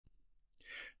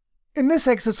In this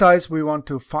exercise, we want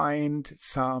to find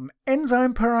some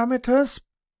enzyme parameters.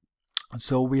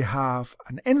 So we have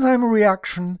an enzyme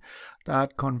reaction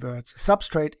that converts a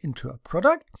substrate into a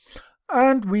product,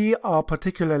 and we are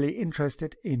particularly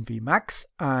interested in Vmax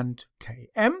and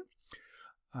Km.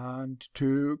 And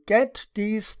to get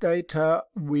these data,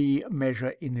 we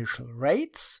measure initial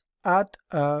rates at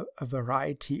a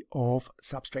variety of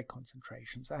substrate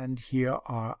concentrations. And here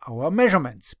are our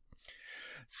measurements.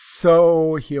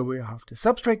 So here we have the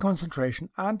substrate concentration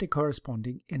and the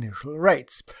corresponding initial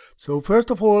rates. So first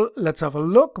of all, let's have a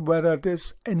look whether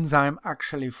this enzyme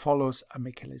actually follows a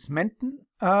Michaelis-Menten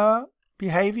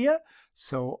behavior.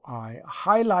 So I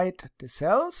highlight the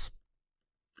cells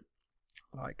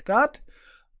like that.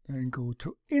 Then go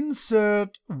to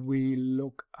Insert. We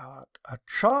look at a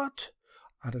chart,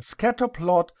 at a scatter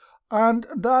plot, and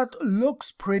that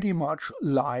looks pretty much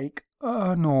like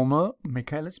a normal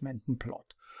Michaelis-Menten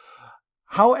plot.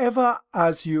 However,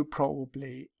 as you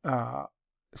probably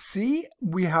see,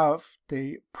 we have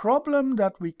the problem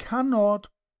that we cannot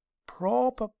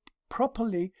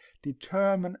properly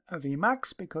determine a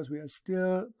Vmax because we are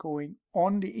still going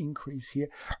on the increase here,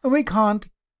 and we can't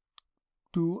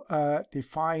do a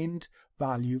defined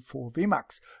value for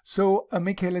Vmax. So a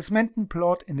Michaelis-Menten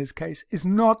plot in this case is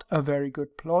not a very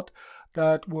good plot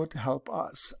that would help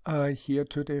us here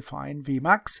to define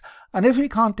Vmax. And if we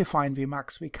can't define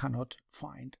Vmax, we cannot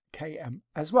find Km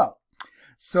as well.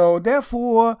 So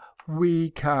therefore, we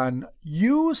can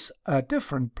use a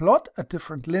different plot, a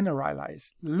different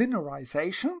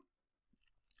linearization.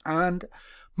 And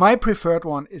my preferred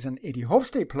one is an Eadie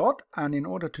Hofstee plot. And in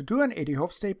order to do an Eadie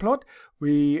Hofstee plot,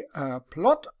 we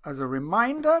plot, as a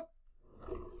reminder,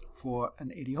 for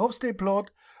an Eadie Hofstee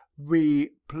plot,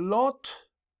 we plot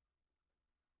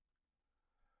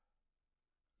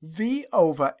V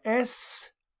over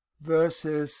S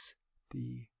versus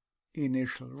the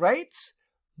initial rates.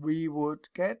 We would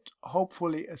get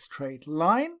hopefully a straight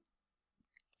line.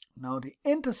 Now the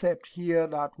intercept here,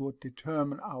 that would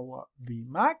determine our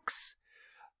Vmax,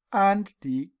 and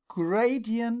the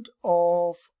gradient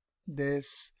of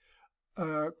this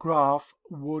graph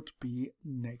would be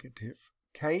negative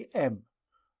Km.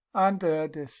 And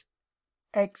this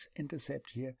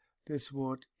x-intercept here, this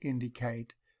would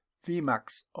indicate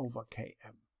Vmax over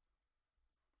Km.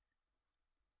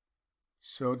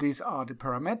 So these are the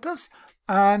parameters,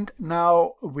 and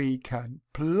now we can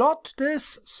plot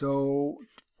this. So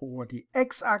for the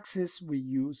x-axis we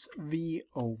use V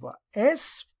over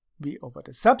S, V over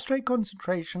the substrate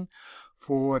concentration.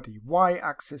 For the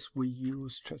y-axis we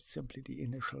use just simply the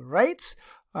initial rates,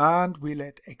 and we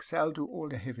let Excel do all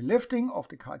the heavy lifting of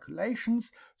the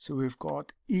calculations. So we've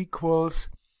got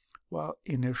equals, well,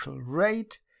 initial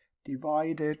rate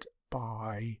divided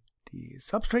by the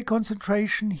substrate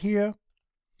concentration here.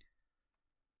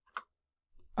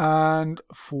 And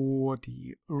for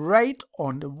the rate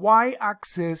on the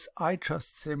y-axis, I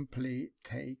just simply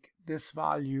take this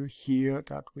value here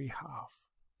that we have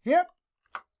here.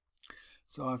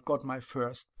 So I've got my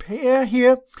first pair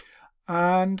here.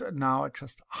 And now I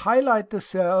just highlight the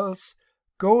cells,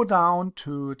 go down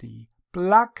to the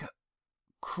black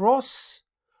cross,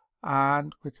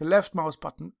 and with the left mouse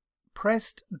button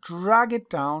pressed, drag it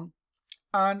down,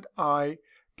 and I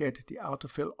get the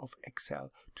autofill of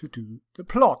Excel to do the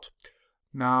plot.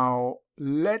 Now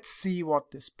let's see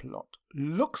what this plot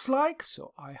looks like.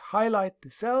 So I highlight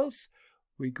the cells,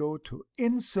 we go to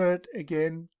Insert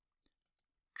again,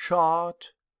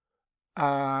 Chart,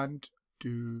 and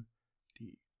do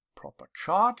the proper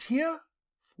chart here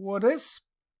for this.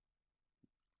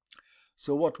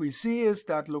 So what we see is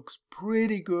that looks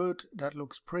pretty good. That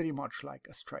looks pretty much like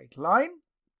a straight line.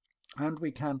 And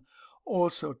we can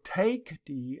also take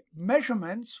the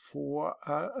measurements for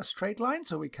a straight line.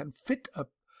 So we can fit a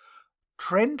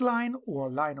trend line or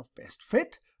line of best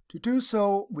fit. To do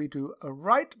so, we do a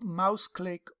right mouse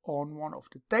click on one of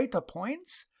the data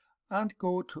points and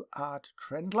go to Add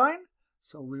Trend Line.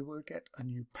 So we will get a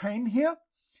new pane here.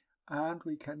 And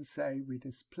we can say we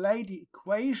display the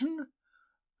equation.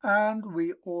 And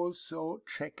we also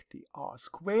check the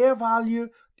R-square value.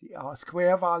 The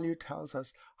R-square value tells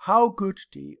us how good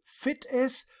the fit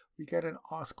is. We get an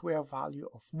R-square value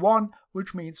of 1,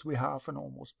 which means we have an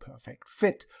almost perfect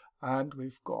fit. And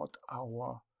we've got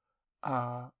our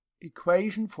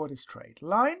equation for the straight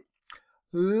line.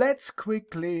 Let's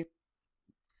quickly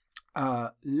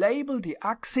label the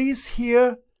axes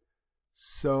here.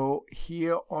 So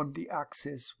here on the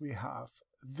axis we have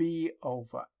V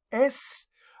over S.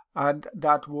 And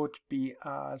that would be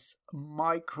as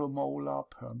micromolar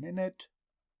per minute.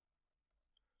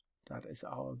 That is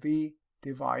our V.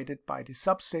 divided by the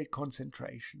substrate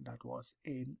concentration that was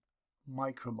in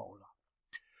micromolar.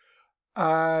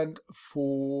 And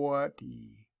for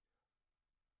the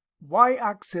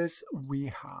y-axis we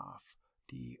have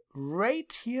the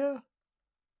rate here,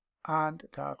 and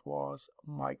that was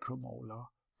micromolar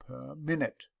per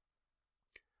minute.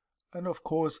 And of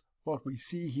course what we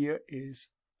see here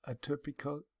is a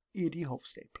typical Eadie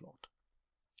Hofstee plot.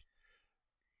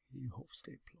 Eadie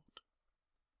Hofstee plot.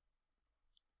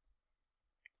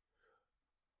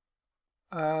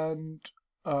 And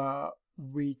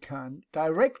we can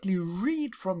directly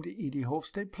read from the Eadie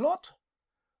Hofstee plot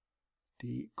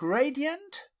the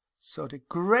gradient. So the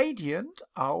gradient,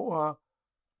 our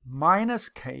minus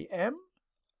Km,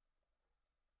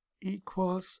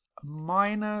 equals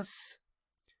minus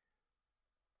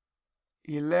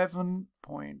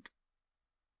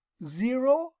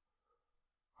 11.0,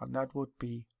 and that would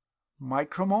be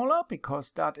micromolar,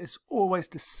 because that is always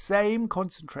the same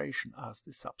concentration as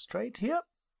the substrate here.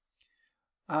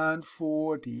 And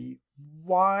for the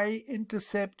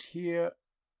y-intercept here,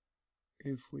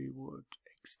 if we would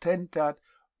extend that,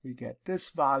 we get this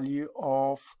value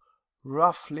of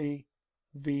roughly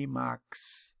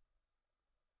Vmax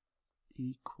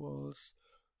equals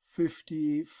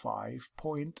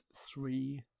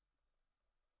 55.3,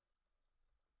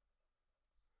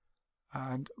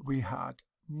 and we had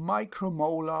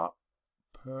micromolar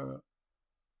per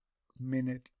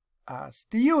minute as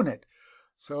the unit.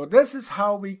 So this is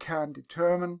how we can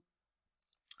determine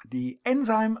the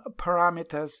enzyme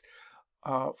parameters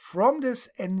from this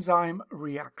enzyme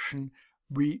reaction.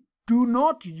 We do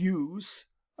not use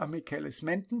a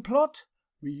Michaelis-Menten plot.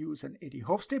 We use an Eadie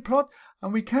Hofstee plot,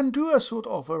 and we can do a sort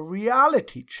of a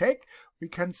reality check. We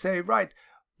can say, right,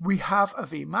 we have a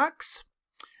Vmax,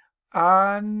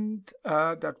 and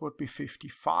that would be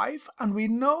 55, and we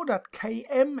know that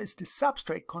Km is the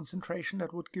substrate concentration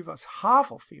that would give us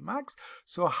half of Vmax.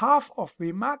 So half of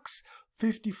Vmax,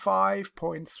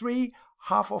 55.3,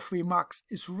 half of Vmax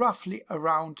is roughly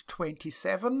around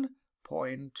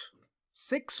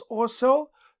 27.6 or so.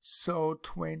 So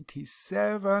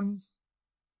 27,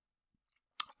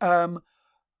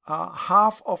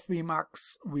 half of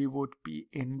Vmax, we would be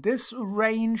in this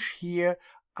range here,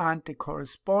 and the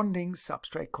corresponding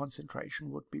substrate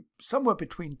concentration would be somewhere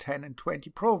between 10 and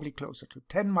 20, probably closer to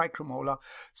 10 micromolar.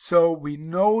 So we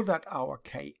know that our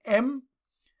Km,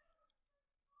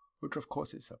 which of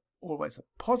course is always a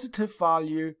positive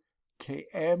value,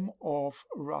 Km of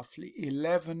roughly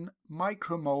 11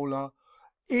 micromolar,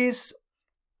 is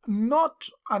not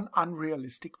an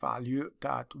unrealistic value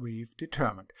that we've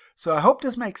determined. So I hope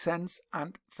this makes sense,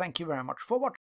 and thank you very much for watching.